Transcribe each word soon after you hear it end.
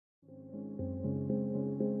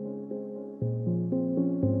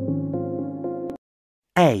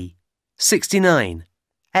A. 69.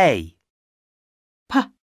 A. P,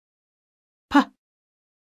 P,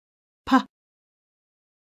 P.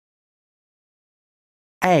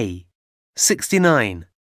 A. 69.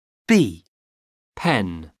 B.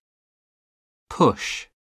 Pen, push,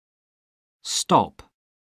 stop,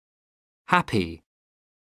 happy,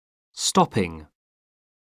 stopping.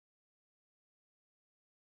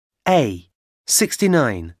 A.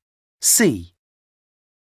 69. C.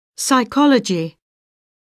 Psychology.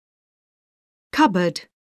 Cupboard.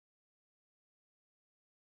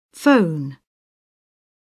 Phone.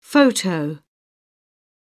 Photo.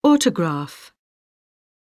 Autograph.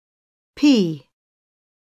 P.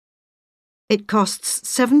 It costs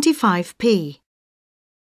 75p.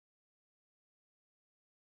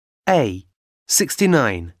 A.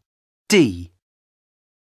 69. D.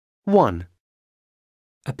 1.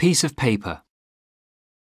 A piece of paper.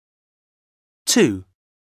 2.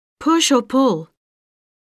 Push or pull.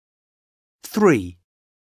 3.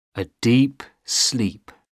 A deep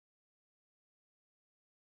sleep.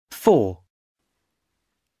 4.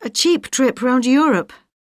 A cheap trip round Europe.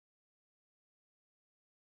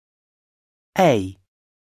 A.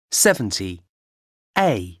 70.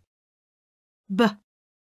 A. B.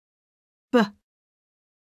 B.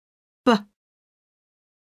 B.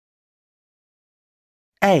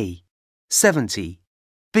 A. 70.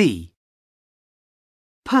 B.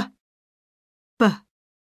 P. B.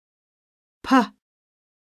 P.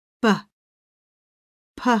 B.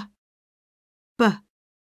 P. B.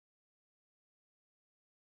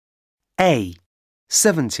 A.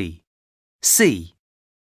 70. C.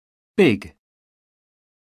 Big,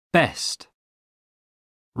 best,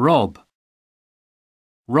 rob,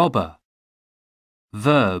 robber,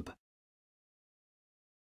 verb.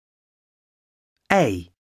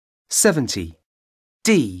 A. 70.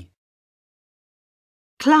 D.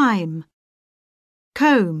 Climb.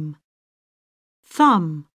 Comb.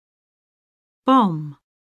 Thumb. Bomb.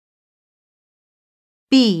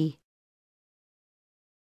 B.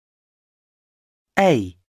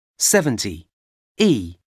 A. 70.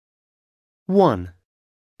 E. 1.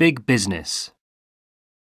 Big business.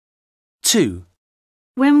 2.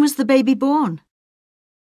 When was the baby born?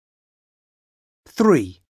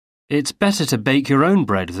 3. It's better to bake your own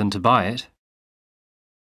bread than to buy it.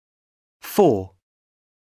 4.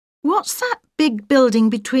 What's that big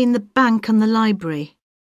building between the bank and the library?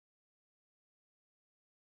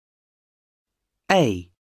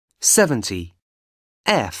 A. 70.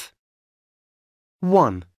 F.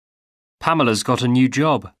 1. Pamela's got a new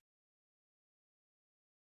job.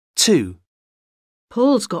 2.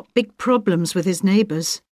 Paul's got big problems with his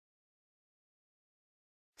neighbours.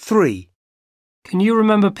 3. Can you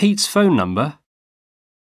remember Pete's phone number?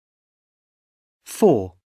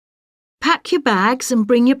 4. Pack your bags and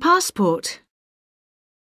bring your passport.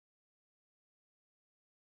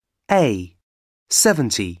 A.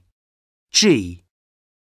 70. G.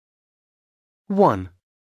 1.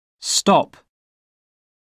 Stop.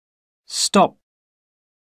 Stop.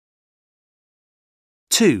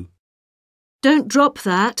 2. Don't drop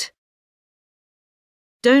that.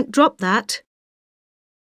 Don't drop that.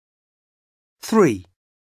 3.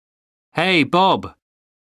 Hey, Bob.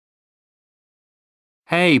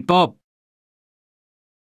 Hey, Bob.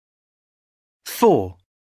 4.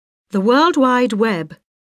 The World Wide Web.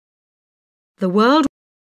 The World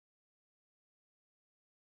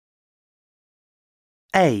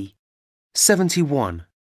A. 71.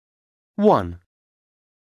 1.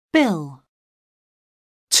 Bill.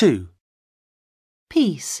 2.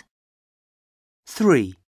 Peace.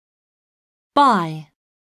 3. Buy.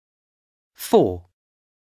 4.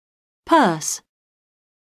 Purse.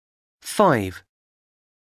 5.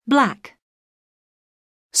 Black.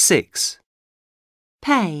 6.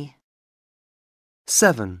 Pay.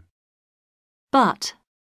 7. But.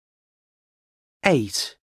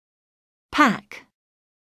 8. Pack.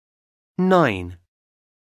 9.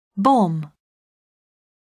 Bomb.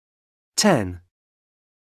 10.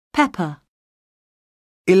 Pepper.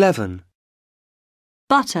 11.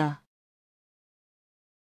 Butter.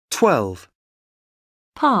 12.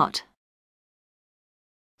 Part.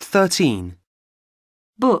 13.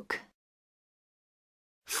 Book.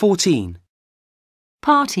 14.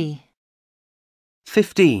 Party.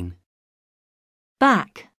 15.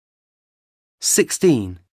 Back.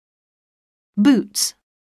 16. Boots.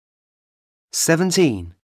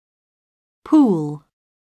 17. Pool.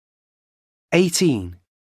 18.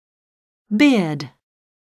 Beard.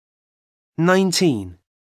 19.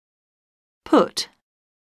 Put.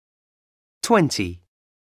 20.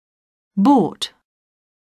 Bought.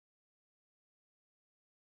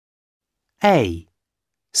 A.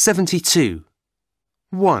 72.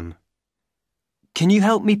 1. Can you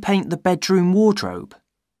help me paint the bedroom wardrobe?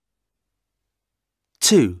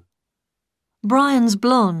 2. Brian's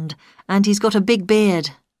blonde and he's got a big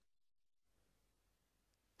beard.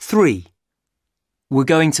 3. We're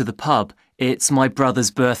going to the pub. It's my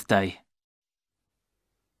brother's birthday.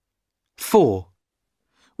 4.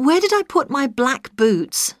 Where did I put my black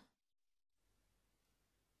boots?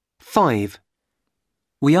 5.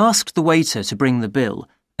 We asked the waiter to bring the bill,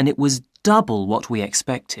 and it was double what we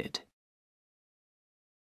expected.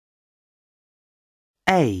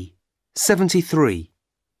 A. 73.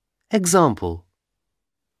 Example.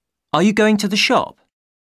 Are you going to the shop?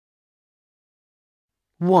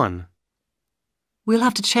 1. We'll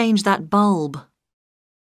have to change that bulb.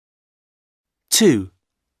 2.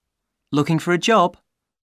 Looking for a job?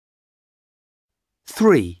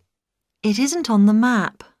 3. It isn't on the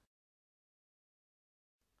map.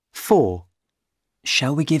 4.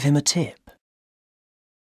 Shall we give him a tip?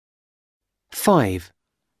 5.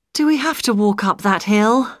 Do we have to walk up that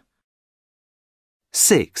hill?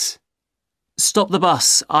 6. Stop the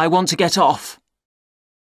bus. I want to get off.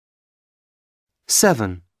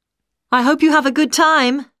 7. I hope you have a good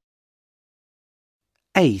time.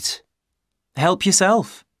 8. Help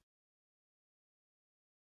yourself.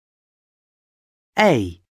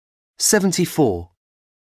 A. 74.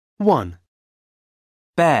 1.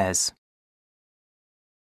 Bears.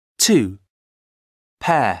 2.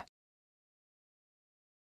 Pear.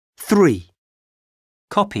 3.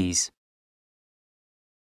 Copies.